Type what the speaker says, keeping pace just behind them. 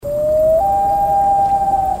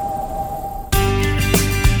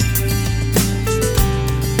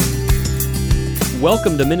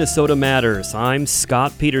Welcome to Minnesota Matters. I'm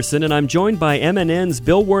Scott Peterson, and I'm joined by MNN's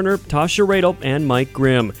Bill Werner, Tasha Radel, and Mike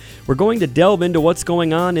Grimm. We're going to delve into what's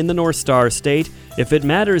going on in the North Star State. If it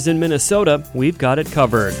matters in Minnesota, we've got it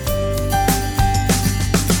covered.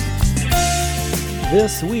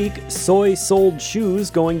 This week, soy-sold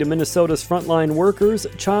shoes going to Minnesota's frontline workers,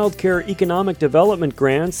 childcare economic development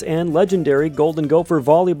grants, and legendary Golden Gopher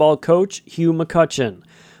volleyball coach Hugh McCutcheon.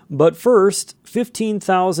 But first,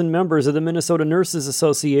 15,000 members of the Minnesota Nurses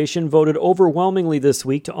Association voted overwhelmingly this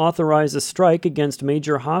week to authorize a strike against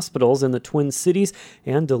major hospitals in the Twin Cities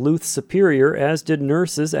and Duluth Superior, as did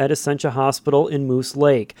nurses at Essentia Hospital in Moose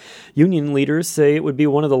Lake. Union leaders say it would be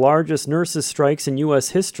one of the largest nurses' strikes in U.S.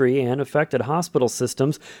 history, and affected hospital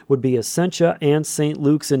systems would be Essentia and St.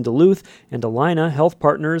 Luke's in Duluth, and Allina, Health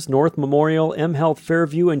Partners, North Memorial, mHealth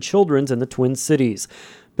Fairview, and Children's in the Twin Cities.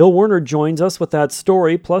 Bill Werner joins us with that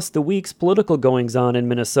story, plus the week's political goings-on in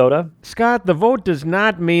Minnesota. Scott, the vote does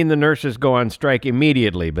not mean the nurses go on strike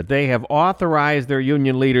immediately, but they have authorized their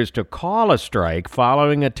union leaders to call a strike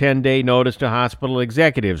following a 10-day notice to hospital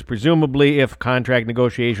executives, presumably if contract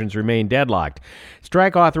negotiations remain deadlocked.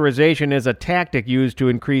 Strike authorization is a tactic used to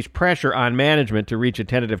increase pressure on management to reach a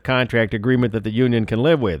tentative contract agreement that the union can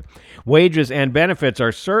live with. Wages and benefits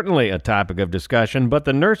are certainly a topic of discussion, but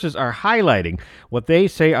the nurses are highlighting what they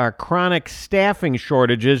say are chronic staffing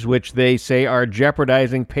shortages, which they say are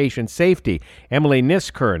jeopardizing patient safety. Emily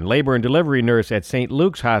Niskern, labor and delivery nurse at St.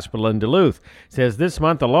 Luke's Hospital in Duluth, says this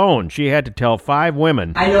month alone she had to tell 5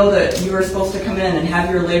 women, I know that you were supposed to come in and have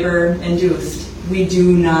your labor induced. We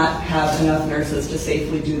do not have enough nurses to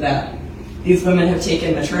safely do that. These women have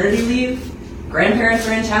taken maternity leave. Grandparents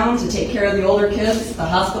are in town to take care of the older kids. The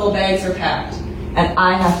hospital bags are packed. And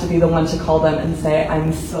I have to be the one to call them and say,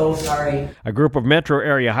 I'm so sorry. A group of metro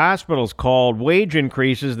area hospitals called wage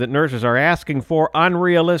increases that nurses are asking for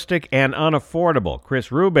unrealistic and unaffordable. Chris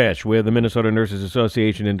Rubesh with the Minnesota Nurses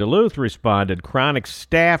Association in Duluth responded, chronic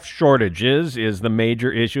staff shortages is the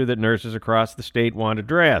major issue that nurses across the state want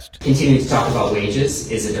addressed. Continuing to talk about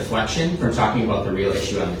wages is a deflection from talking about the real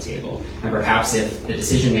issue on the table. And perhaps if the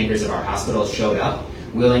decision makers of our hospitals showed up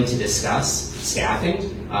willing to discuss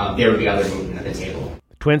staffing, there would be other movement at the table.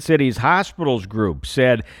 Twin Cities Hospitals Group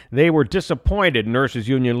said they were disappointed nurses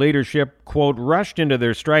union leadership, quote, rushed into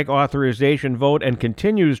their strike authorization vote and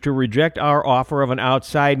continues to reject our offer of an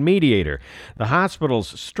outside mediator. The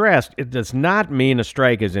hospitals stressed it does not mean a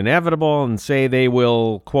strike is inevitable and say they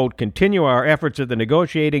will, quote, continue our efforts at the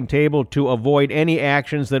negotiating table to avoid any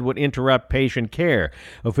actions that would interrupt patient care.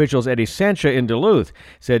 Officials at Essentia in Duluth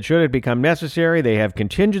said should it become necessary, they have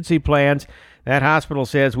contingency plans. That hospital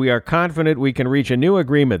says we are confident we can reach a new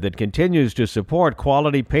agreement that continues to support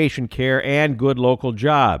quality patient care and good local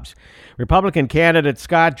jobs. Republican candidate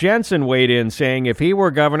Scott Jensen weighed in, saying if he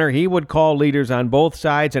were governor, he would call leaders on both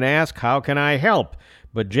sides and ask, how can I help?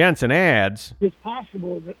 But Jensen adds, it's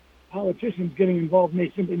possible that politicians getting involved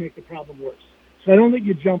may simply make the problem worse. So I don't think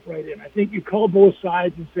you jump right in. I think you call both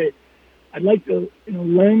sides and say, I'd like to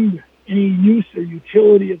lend any use or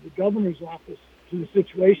utility of the governor's office to the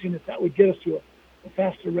situation if that would get us to a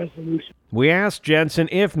faster resolution. We asked Jensen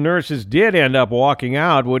if nurses did end up walking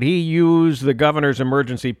out, would he use the governor's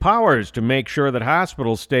emergency powers to make sure that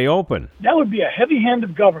hospitals stay open? That would be a heavy hand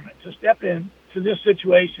of government to step in to this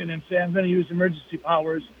situation and say, I'm going to use emergency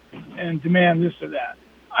powers and demand this or that.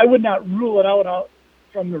 I would not rule it out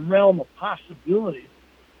from the realm of possibility,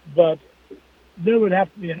 but there would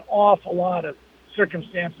have to be an awful lot of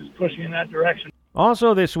circumstances pushing in that direction.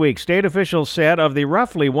 Also this week, state officials said of the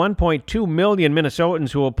roughly 1.2 million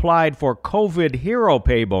Minnesotans who applied for COVID hero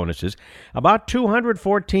pay bonuses, about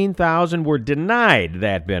 214,000 were denied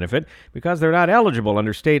that benefit because they're not eligible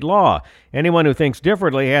under state law. Anyone who thinks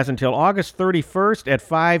differently has until August 31st at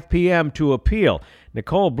 5 p.m. to appeal.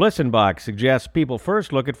 Nicole Blissenbach suggests people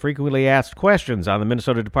first look at frequently asked questions on the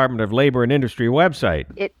Minnesota Department of Labor and Industry website.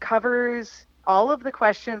 It covers all of the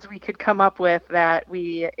questions we could come up with that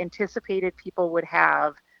we anticipated people would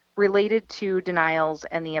have related to denials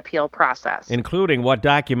and the appeal process, including what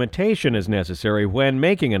documentation is necessary when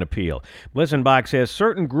making an appeal. Blissenbach says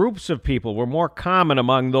certain groups of people were more common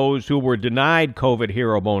among those who were denied COVID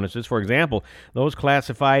hero bonuses. For example, those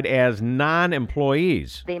classified as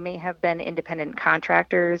non-employees. They may have been independent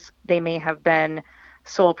contractors. They may have been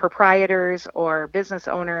sole proprietors or business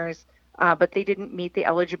owners. but they didn't meet the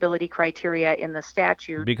eligibility criteria in the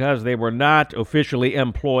statute. Because they were not officially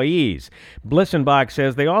employees. Blissenbach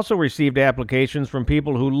says they also received applications from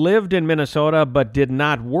people who lived in Minnesota but did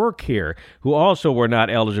not work here, who also were not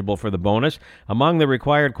eligible for the bonus. Among the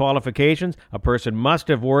required qualifications, a person must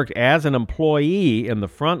have worked as an employee in the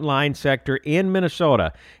frontline sector in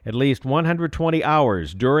Minnesota at least 120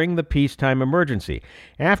 hours during the peacetime emergency.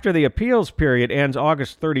 After the appeals period ends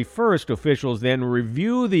August 31st, officials then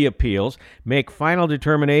review the appeals, make final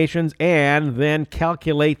determinations, and then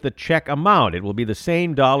calculate the check amount. It will be the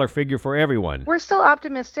same dollar figure for everyone. We're still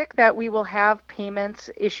optimistic that we will have payments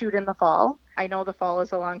issued in the fall. I know the fall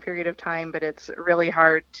is a long period of time, but it's really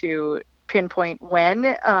hard to pinpoint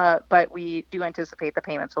when, but we do anticipate the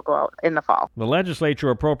payments will go out in the fall. The legislature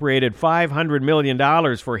appropriated $500 million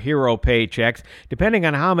for hero paychecks. Depending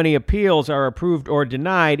on how many appeals are approved or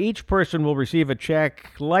denied, each person will receive a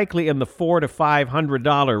check likely in the $400 to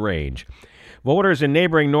 $500 range. Voters in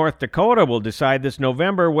neighboring North Dakota will decide this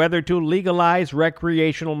November whether to legalize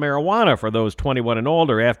recreational marijuana for those 21 and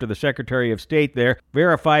older after the Secretary of State there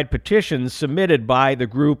verified petitions submitted by the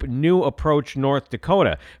group New Approach North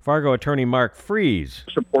Dakota. Fargo attorney Mark Freese.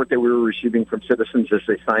 Support that we were receiving from citizens as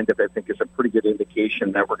they signed up, I think, is a pretty good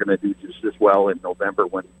indication that we're going to do just as well in November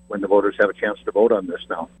when the voters have a chance to vote on this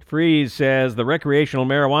now. Freese says the recreational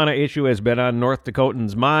marijuana issue has been on North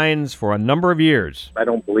Dakotans' minds for a number of years. I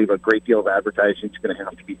don't believe a great deal of advertising is going to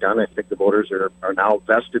have to be done. I think the voters are now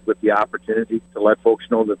vested with the opportunity to let folks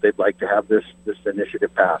know that they'd like to have this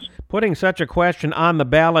initiative passed. Putting such a question on the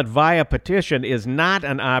ballot via petition is not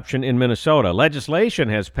an option in Minnesota. Legislation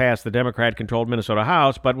has passed the Democrat-controlled Minnesota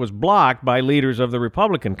House, but was blocked by leaders of the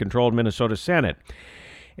Republican-controlled Minnesota Senate.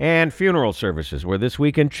 And funeral services were this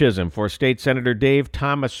week in Chisholm for State Senator Dave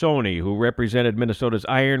Tomassoni, who represented Minnesota's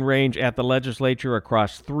Iron Range at the legislature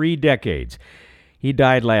across 3 decades. He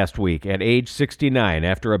died last week at age 69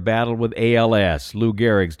 after a battle with ALS, Lou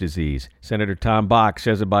Gehrig's disease. Senator Tom Bach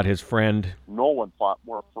says about his friend, no one fought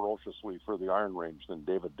more ferociously for the Iron Range than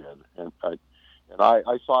David did. And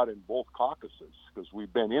I saw it in both caucuses because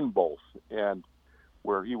we've been in both, and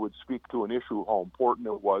where he would speak to an issue, how important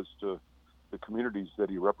it was to the communities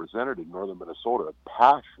that he represented in northern Minnesota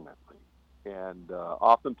passionately and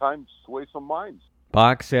oftentimes sway some minds.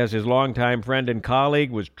 Bach says his longtime friend and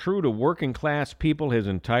colleague was true to working-class people his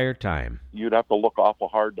entire time. You'd have to look awful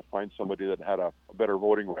hard to find somebody that had a better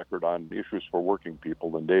voting record on issues for working people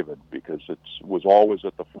than David, because it was always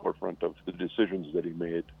at the forefront of the decisions that he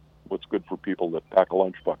made. What's good for people that pack a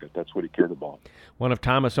lunch bucket. That's what he cared about. One of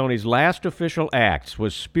Tomassoni's last official acts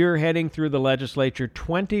was spearheading through the legislature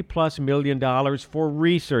 $20+ million for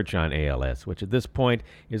research on ALS, which at this point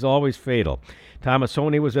is always fatal.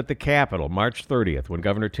 Tomassoni was at the Capitol March 30th when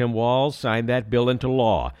Governor Tim Walz signed that bill into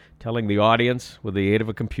law, telling the audience with the aid of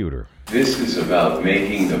a computer. This is about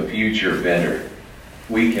making the future better.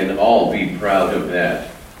 We can all be proud of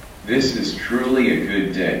that. This is truly a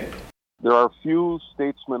good day. There are few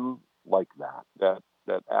statesmen like that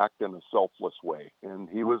act in a selfless way, and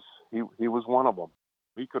he was one of them.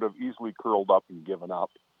 He could have easily curled up and given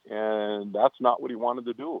up, and that's not what he wanted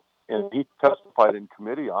to do. And he testified in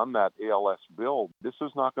committee on that ALS bill. This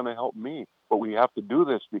is not going to help me, but we have to do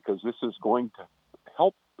this because this is going to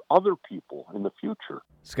help other people in the future.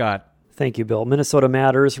 Scott. Thank you, Bill. Minnesota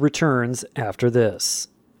Matters returns after this.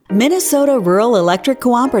 Minnesota Rural Electric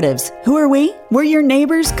Cooperatives. Who are we? We're your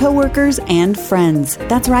neighbors, coworkers, and friends.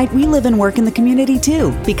 That's right, we live and work in the community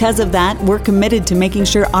too. Because of that, we're committed to making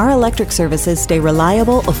sure our electric services stay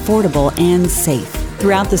reliable, affordable, and safe.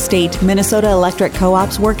 Throughout the state, Minnesota electric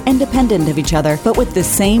co-ops work independent of each other, but with the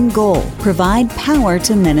same goal: provide power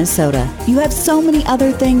to Minnesota. You have so many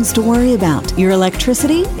other things to worry about. Your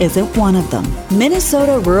electricity isn't one of them.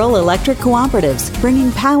 Minnesota Rural Electric Cooperatives,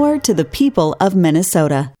 bringing power to the people of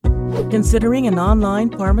Minnesota. Considering an online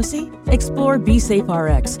pharmacy? Explore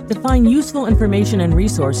BeSafeRx to find useful information and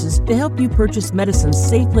resources to help you purchase medicines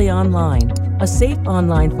safely online. A safe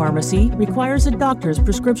online pharmacy requires a doctor's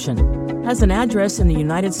prescription, has an address in the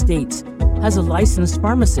United States, has a licensed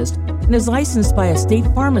pharmacist, and is licensed by a state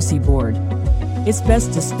pharmacy board. It's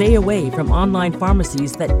best to stay away from online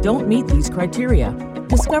pharmacies that don't meet these criteria.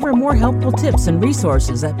 Discover more helpful tips and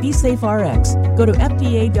resources at BeSafeRx. Go to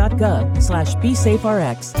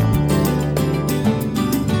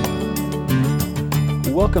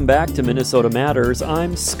fda.gov/BeSafeRx. Welcome back to Minnesota Matters.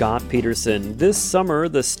 I'm Scott Peterson. This summer,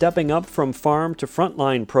 the Stepping Up from Farm to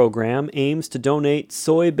Frontline program aims to donate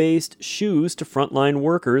soy-based shoes to frontline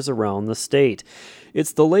workers around the state.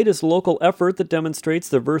 It's the latest local effort that demonstrates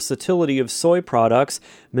the versatility of soy products.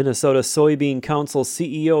 Minnesota Soybean Council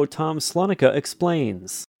CEO Tom Slonica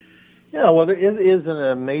explains. Yeah, well, it is an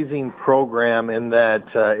amazing program in that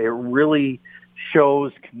it really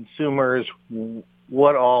shows consumers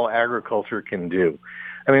what all agriculture can do.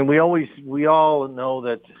 I mean, we all know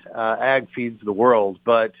that ag feeds the world,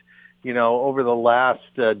 but over the last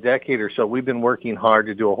decade or so, we've been working hard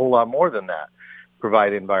to do a whole lot more than that.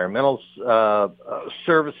 Provide environmental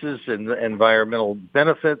services and environmental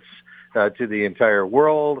benefits to the entire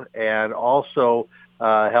world, and also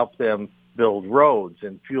help them build roads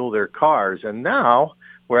and fuel their cars. And now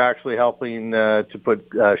we're actually helping to put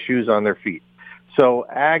shoes on their feet. So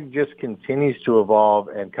ag just continues to evolve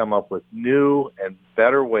and come up with new and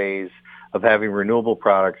better ways of having renewable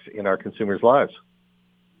products in our consumers' lives.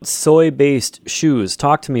 Soy-based shoes.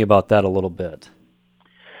 Talk to me about that a little bit.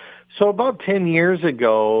 So about 10 years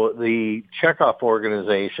ago, the checkoff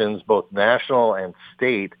organizations, both national and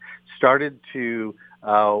state, started to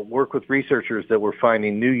work with researchers that were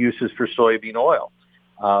finding new uses for soybean oil.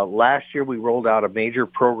 Last year, we rolled out a major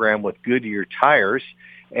program with Goodyear tires,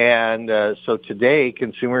 and so today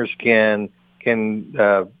consumers can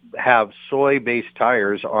have soy-based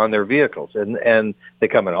tires on their vehicles, and they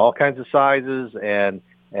come in all kinds of sizes, and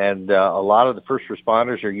a lot of the first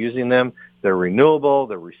responders are using them. They're renewable,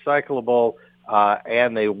 they're recyclable,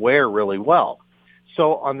 and they wear really well.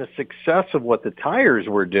 So on the success of what the tires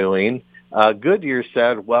were doing, Goodyear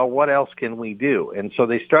said, well, what else can we do? And so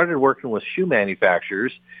they started working with shoe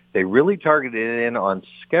manufacturers. They really targeted in on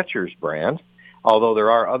Skechers brand, although there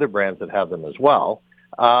are other brands that have them as well.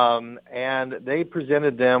 And they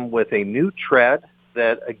presented them with a new tread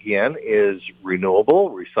that, again, is renewable,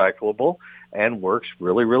 recyclable, and works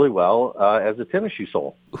really, really well as a tennis shoe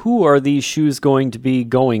sole. Who are these shoes going to be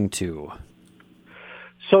going to?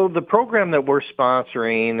 So the program that we're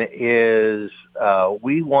sponsoring is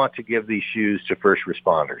we want to give these shoes to first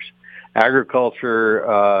responders. Agriculture,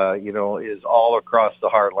 is all across the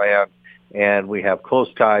heartland, and we have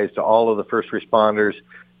close ties to all of the first responders.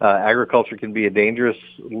 Agriculture can be a dangerous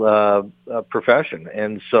profession,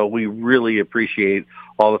 and so we really appreciate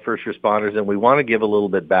all the first responders, and we want to give a little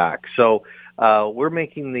bit back. So we're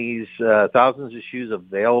making these thousands of shoes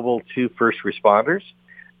available to first responders,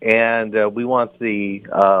 and we want the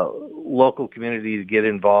local community to get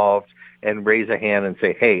involved and raise a hand and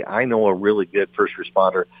say, hey, I know a really good first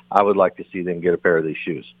responder. I would like to see them get a pair of these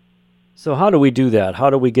shoes. So how do we do that?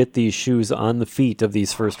 How do we get these shoes on the feet of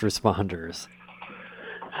these first responders?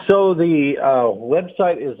 So the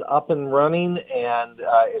website is up and running, and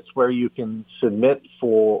it's where you can submit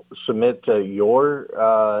your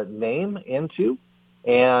name into,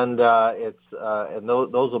 and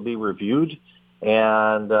those will be reviewed,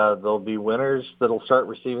 and there'll be winners that'll start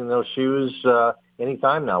receiving those shoes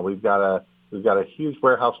anytime now. We've got a huge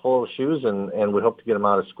warehouse full of shoes, and we hope to get them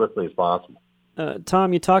out as quickly as possible.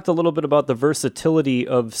 Tom, you talked a little bit about the versatility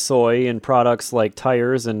of soy in products like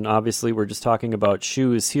tires, and obviously we're just talking about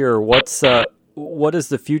shoes here. What does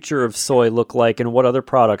the future of soy look like, and what other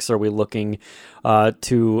products are we looking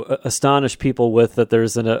to astonish people with that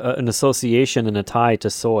there's an association and a tie to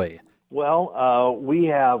soy? Well, we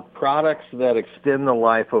have products that extend the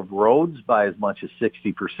life of roads by as much as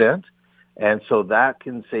 60%, and so that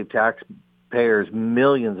can save taxpayers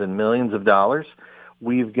millions and millions of dollars.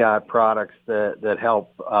 We've got products that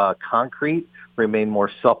help concrete remain more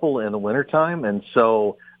supple in the wintertime. And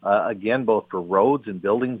so, again, both for roads and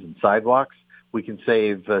buildings and sidewalks, we can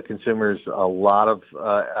save consumers a lot of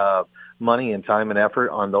money and time and effort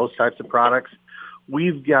on those types of products.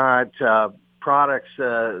 We've got products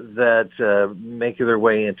that make their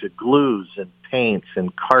way into glues and paints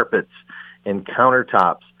and carpets and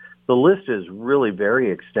countertops. The list is really very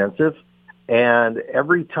extensive. And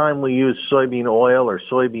every time we use soybean oil or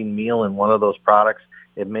soybean meal in one of those products,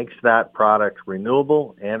 it makes that product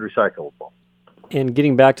renewable and recyclable. And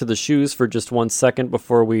getting back to the shoes for just 1 second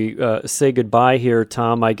before we say goodbye here,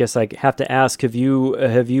 Tom, I guess I have to ask, have you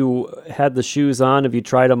had the shoes on? Have you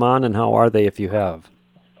tried them on? And how are they if you have?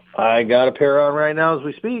 I got a pair on right now as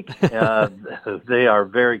we speak. They are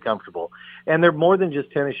very comfortable. And they're more than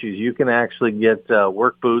just tennis shoes. You can actually get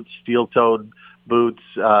work boots, steel-toed boots.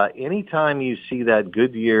 Anytime you see that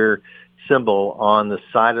Goodyear symbol on the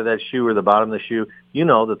side of that shoe or the bottom of the shoe, you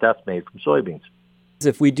know that that's made from soybeans.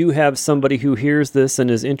 If we do have somebody who hears this and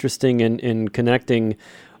is interested in connecting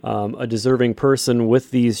a deserving person with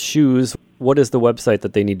these shoes, what is the website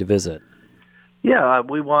that they need to visit? Yeah,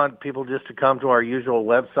 we want people just to come to our usual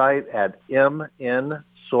website at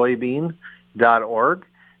mnsoybean.org,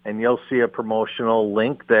 and you'll see a promotional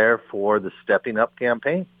link there for the Stepping Up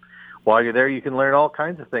campaign. While you're there, you can learn all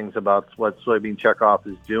kinds of things about what Soybean Checkoff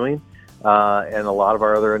is doing and a lot of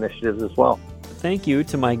our other initiatives as well. thank you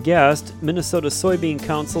to my guest, Minnesota Soybean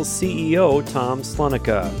Council CEO Tom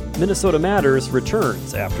Slonica. Minnesota Matters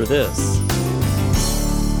returns after this.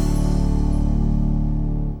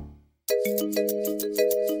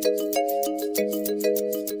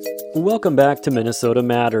 Welcome back to Minnesota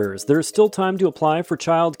Matters. There's still time to apply for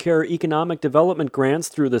child care economic development grants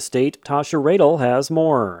through the state. Tasha Radel has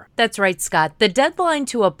more. That's right, Scott. The deadline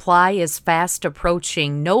to apply is fast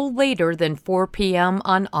approaching, no later than 4 p.m.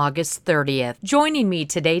 on August 30th. Joining me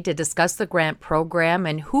today to discuss the grant program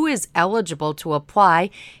and who is eligible to apply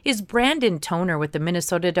is Brandon Toner with the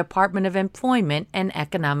Minnesota Department of Employment and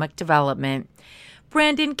Economic Development.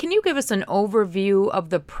 Brandon, can you give us an overview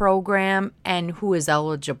of the program and who is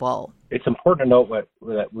eligible? It's important to note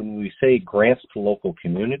that when we say grants to local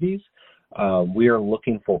communities, we are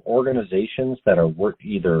looking for organizations that are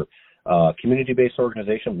either community-based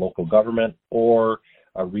organization, local government, or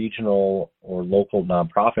a regional or local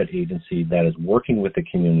nonprofit agency that is working with the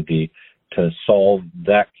community to solve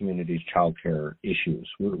that community's child care issues.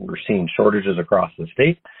 We're seeing shortages across the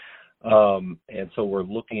state. And so we're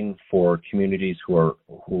looking for communities who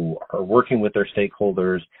are working with their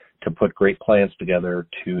stakeholders to put great plans together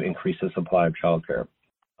to increase the supply of childcare.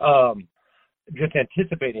 Just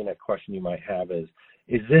anticipating a question you might have is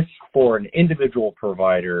this for an individual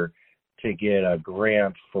provider to get a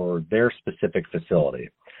grant for their specific facility?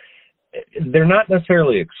 They're not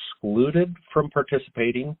necessarily excluded from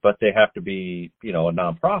participating, but they have to be, a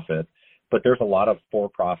nonprofit. But there's a lot of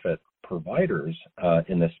for-profit providers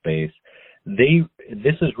in this space.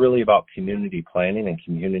 This is really about community planning and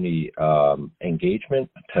community engagement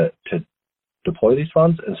to deploy these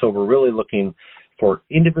funds. And so we're really looking for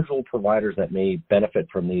individual providers that may benefit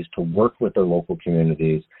from these to work with their local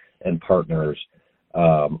communities and partners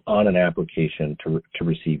on an application to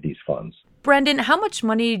receive these funds. Brendan, how much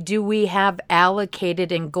money do we have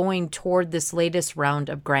allocated and going toward this latest round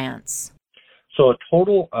of grants? So a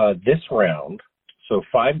total this round, so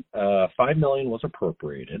 $5 million was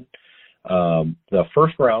appropriated. The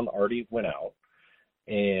first round already went out,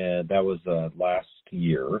 and that was last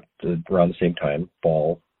year, around the same time,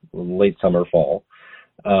 late summer, fall.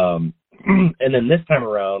 And then this time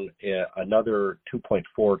around, another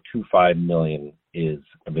 $2.425 million is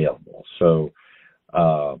available. So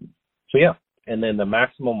yeah. And then the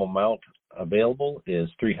maximum amount available is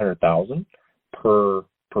 $300,000 per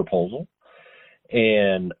proposal.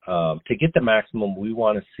 And to get the maximum, we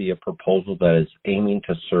want to see a proposal that is aiming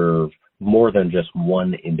to serve more than just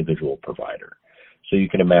one individual provider. So you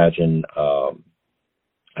can imagine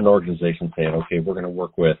an organization saying, okay, we're going to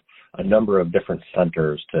work with a number of different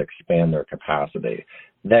centers to expand their capacity.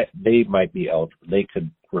 That they might be eligible. They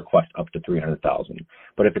could request up to $300,000.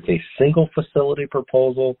 But if it's a single facility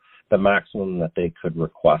proposal, the maximum that they could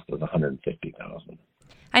request is $150,000.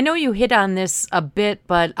 I know you hit on this a bit,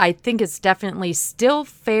 but I think it's definitely still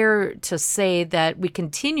fair to say that we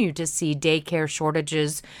continue to see daycare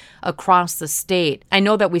shortages across the state. I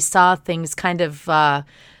know that we saw things kind of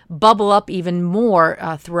bubble up even more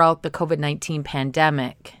throughout the COVID-19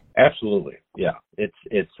 pandemic. Absolutely. Yeah,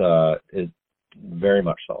 it's very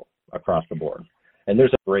much so across the board. And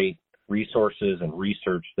there's great resources and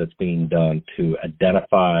research that's being done to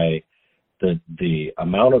identify the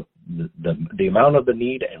amount of the amount of the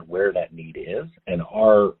need and where that need is. And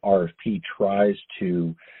our RFP tries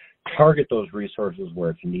to target those resources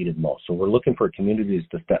where it's needed most. So we're looking for communities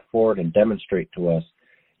to step forward and demonstrate to us,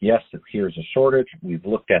 yes, here's a shortage. We've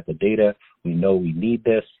looked at the data. We know we need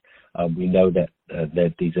this. We know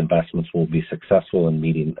that these investments will be successful in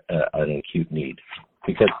meeting an acute need.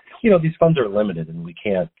 Because, these funds are limited and we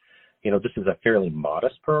can't, this is a fairly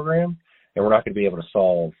modest program and we're not going to be able to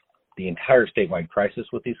solve the entire statewide crisis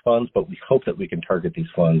with these funds, but we hope that we can target these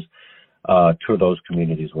funds to those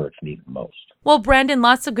communities where it's needed most. Well, Brandon,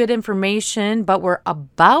 lots of good information, but we're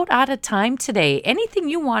about out of time today. Anything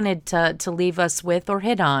you wanted to leave us with or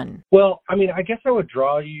hit on? Well, I guess I would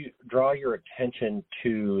draw your attention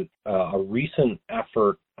to a recent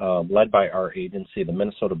effort led by our agency, the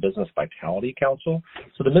Minnesota Business Vitality Council.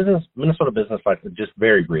 So the Minnesota Business Vitality, just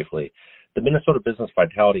very briefly, the Minnesota Business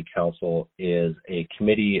Vitality Council is a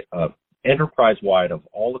committee enterprise-wide of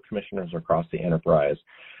all the commissioners across the enterprise,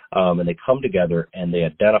 and they come together and they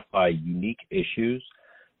identify unique issues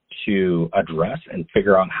to address and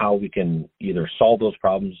figure out how we can either solve those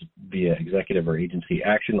problems via executive or agency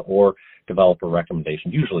action or develop a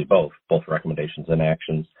recommendation, usually both recommendations and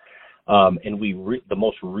actions. And the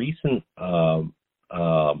most recent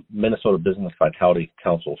Minnesota Business Vitality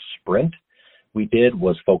Council sprint we did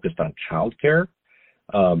was focused on childcare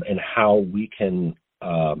and how we can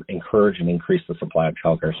encourage and increase the supply of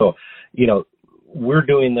childcare. So, we're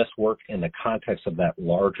doing this work in the context of that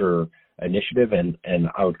larger initiative, and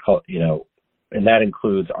I would call it, and that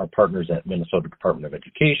includes our partners at Minnesota Department of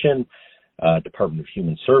Education, Department of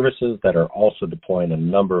Human Services, that are also deploying a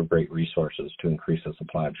number of great resources to increase the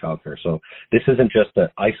supply of childcare. So this isn't just an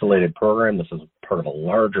isolated program. This is part of a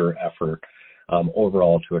larger effort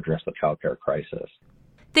overall to address the childcare crisis.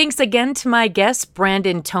 Thanks again to my guest,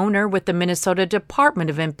 Brandon Toner with the Minnesota Department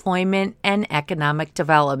of Employment and Economic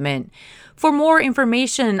Development. For more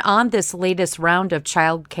information on this latest round of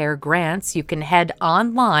child care grants, you can head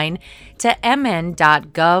online to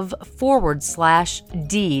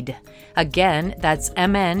mn.gov/deed. Again, that's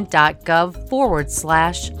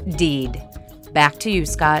mn.gov/deed. Back to you,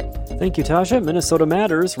 Scott. Thank you, Tasha. Minnesota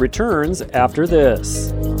Matters returns after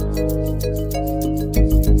this.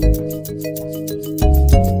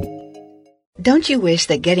 Don't you wish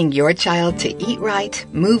that getting your child to eat right,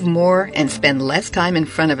 move more, and spend less time in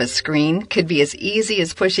front of a screen could be as easy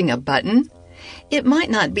as pushing a button? It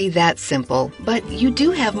might not be that simple, but you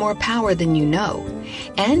do have more power than you know.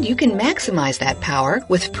 And you can maximize that power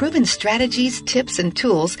with proven strategies, tips, and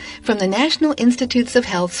tools from the National Institutes of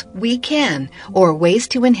Health's We Can, or Ways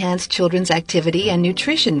to Enhance Children's Activity and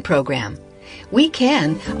Nutrition program. We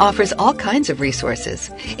Can offers all kinds of resources,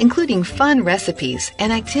 including fun recipes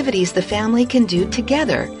and activities the family can do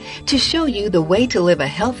together to show you the way to live a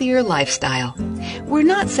healthier lifestyle. We're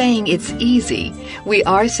not saying it's easy. We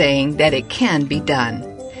are saying that it can be done.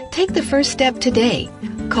 Take the first step today.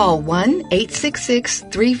 Call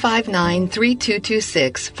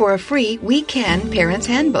 1-866-359-3226 for a free We Can Parents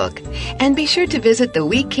Handbook. And be sure to visit the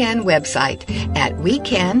We Can website at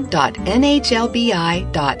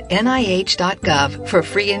wecan.nhlbi.nih.gov for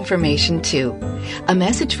free information too. A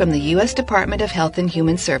message from the U.S. Department of Health and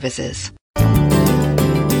Human Services.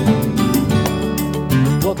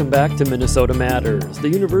 Welcome back to Minnesota Matters. The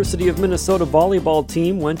University of Minnesota volleyball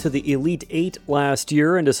team went to the Elite Eight last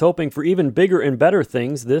year and is hoping for even bigger and better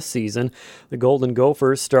things this season. The Golden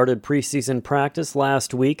Gophers started preseason practice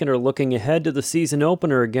last week and are looking ahead to the season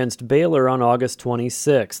opener against Baylor on August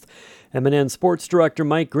 26th. MNN Sports Director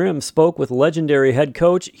Mike Grimm spoke with legendary head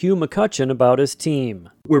coach Hugh McCutcheon about his team.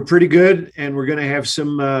 We're pretty good, and we're going to have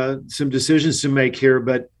some decisions to make here.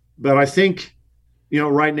 But I think,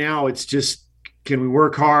 right now it's just, can we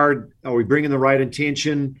work hard? Are we bringing the right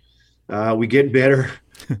intention? We get better.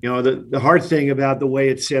 The hard thing about the way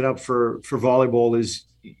it's set up for volleyball is,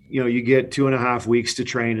 you get 2.5 weeks to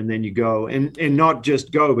train and then you go, and not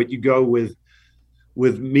just go, but you go with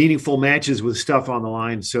meaningful matches with stuff on the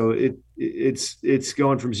line. So it's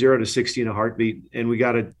going from 0 to 60 in a heartbeat, and we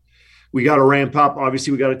got to ramp up.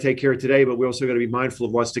 Obviously, we got to take care of today, but we also got to be mindful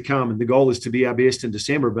of what's to come. And the goal is to be our best in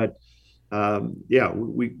December. But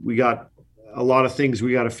we got a lot of things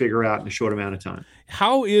we got to figure out in a short amount of time.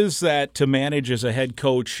 How is that to manage as a head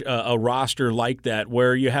coach a roster like that,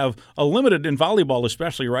 where you have a limited, in volleyball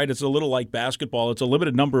especially, right? It's a little like basketball. It's a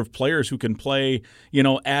limited number of players who can play,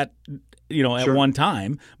 at Sure. one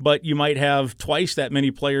time, but you might have twice that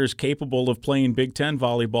many players capable of playing Big Ten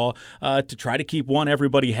volleyball to try to keep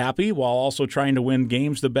everybody happy while also trying to win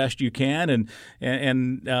games the best you can,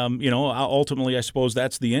 and ultimately I suppose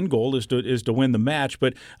that's the end goal is to win the match.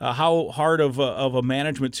 But how hard of a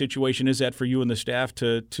management situation is that for you and the staff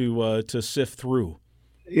to sift through?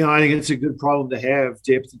 I think it's a good problem to have,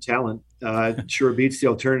 depth and talent. Sure beats the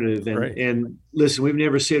alternative. And listen, we've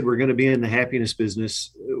never said we're going to be in the happiness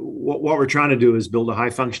business. What we're trying to do is build a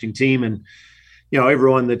high-functioning team. And,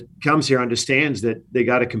 everyone that comes here understands that they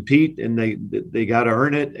got to compete and they got to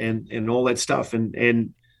earn it and all that stuff and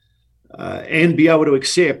be able to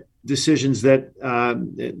accept decisions that,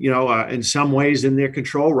 are in some ways in their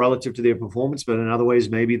control relative to their performance, but in other ways,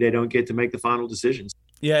 maybe they don't get to make the final decisions.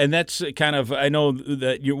 Yeah, and that's kind of, I know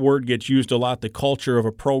that your word gets used a lot, the culture of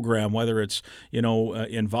a program, whether it's, in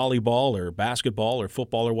volleyball or basketball or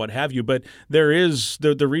football or what have you. But there is,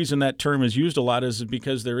 the reason that term is used a lot is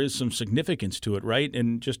because there is some significance to it, right?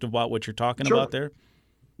 And just about what you're talking Sure. about there.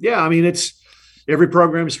 Yeah, I mean, every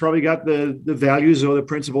program's probably got the values or the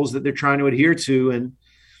principles that they're trying to adhere to, and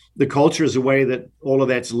the culture is a way that all of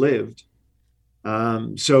that's lived.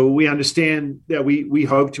 So we understand that we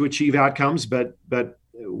hope to achieve outcomes, but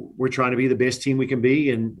we're trying to be the best team we can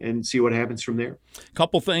be and see what happens from there. A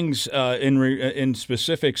couple things in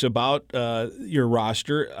specifics about your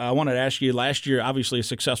roster. I wanted to ask you, last year, obviously a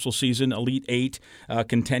successful season, Elite Eight,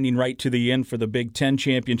 contending right to the end for the Big Ten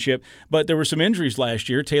championship. But there were some injuries last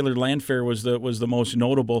year. Taylor Landfair was the most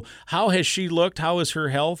notable. How has she looked? How is her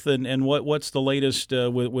health? And what's the latest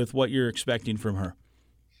with what you're expecting from her?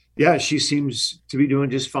 Yeah, she seems to be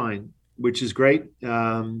doing just fine, which is great.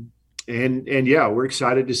 And yeah, we're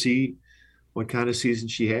excited to see what kind of season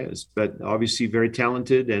she has. But obviously very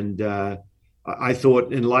talented, and I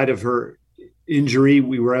thought in light of her injury,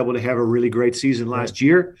 we were able to have a really great season last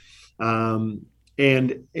year, and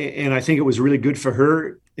I think it was really good for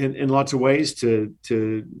her in lots of ways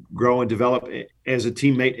to grow and develop as a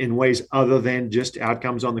teammate in ways other than just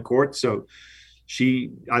outcomes on the court. So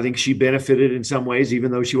I think she benefited in some ways,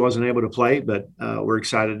 even though she wasn't able to play. But we're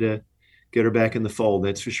excited to get her back in the fold,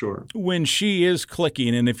 that's for sure. When she is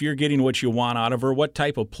clicking, and if you're getting what you want out of her, what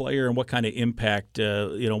type of player and what kind of impact,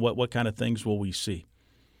 what kind of things will we see?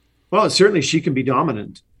 Well, certainly she can be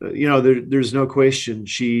dominant. There's no question.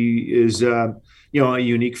 She is, a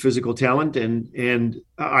unique physical talent, and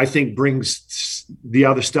I think brings the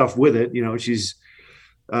other stuff with it. She's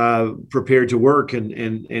prepared to work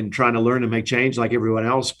and trying to learn and make change like everyone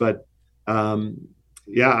else. But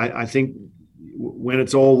I think when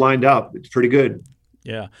it's all lined up, it's pretty good.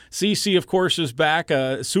 Yeah. CC, of course, is back.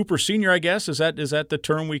 Super senior, I guess. Is that the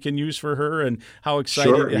term we can use for her? And how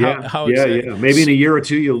excited? Sure, yeah. How excited. Yeah. Maybe in a year or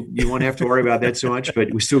two, you won't have to worry about that so much,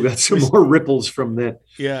 but we still got some more ripples from that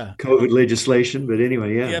COVID legislation. But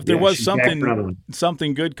anyway, if there was something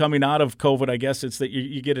good coming out of COVID, I guess it's that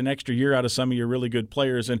you get an extra year out of some of your really good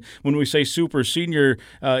players. And when we say super senior,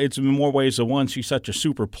 it's in more ways than one. She's such a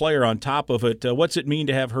super player on top of it. What's it mean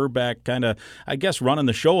to have her back kind of, I guess, running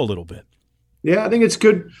the show a little bit? Yeah, I think it's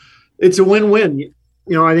good. It's a win-win.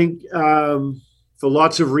 I think for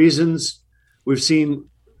lots of reasons, we've seen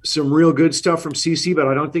some real good stuff from CC, but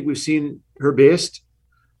I don't think we've seen her best.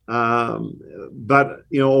 But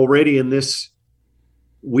already in this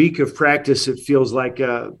week of practice, it feels like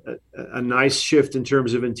a nice shift in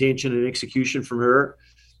terms of intention and execution from her.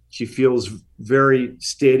 She feels very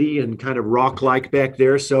steady and kind of rock-like back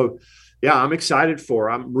there. So, yeah, I'm excited for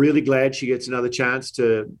her. I'm really glad she gets another chance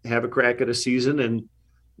to have a crack at a season. And,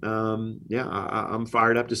 I'm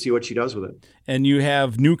fired up to see what she does with it. And you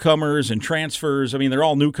have newcomers and transfers. I mean, they're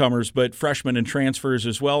all newcomers, but freshmen and transfers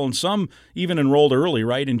as well. And some even enrolled early,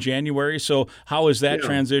 right, in January. So how has that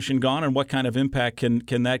transition gone, and what kind of impact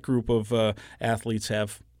can that group of athletes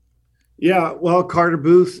have? Yeah, well, Carter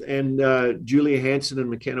Booth and Julia Hansen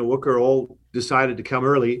and McKenna Wooker all decided to come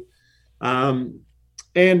early.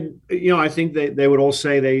 And, I think they would all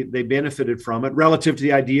say they benefited from it relative to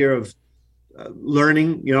the idea of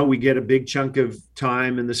learning. We get a big chunk of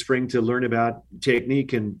time in the spring to learn about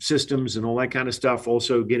technique and systems and all that kind of stuff.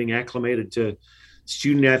 Also getting acclimated to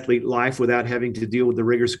student athlete life without having to deal with the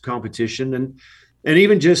rigors of competition and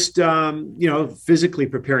even just, physically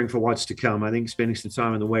preparing for what's to come. I think spending some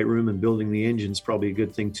time in the weight room and building the engine is probably a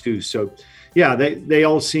good thing too. So, yeah, they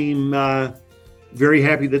all seem very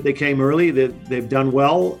happy that they came early, that they've done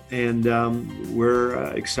well, and we're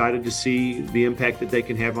excited to see the impact that they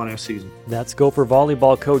can have on our season. That's Gopher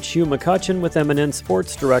volleyball coach Hugh McCutcheon with MNN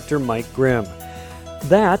Sports Director Mike Grimm.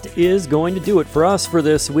 That is going to do it for us for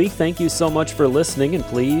this week. Thank you so much for listening, and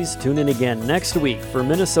please tune in again next week for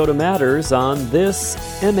Minnesota Matters on this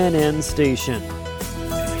MNN station.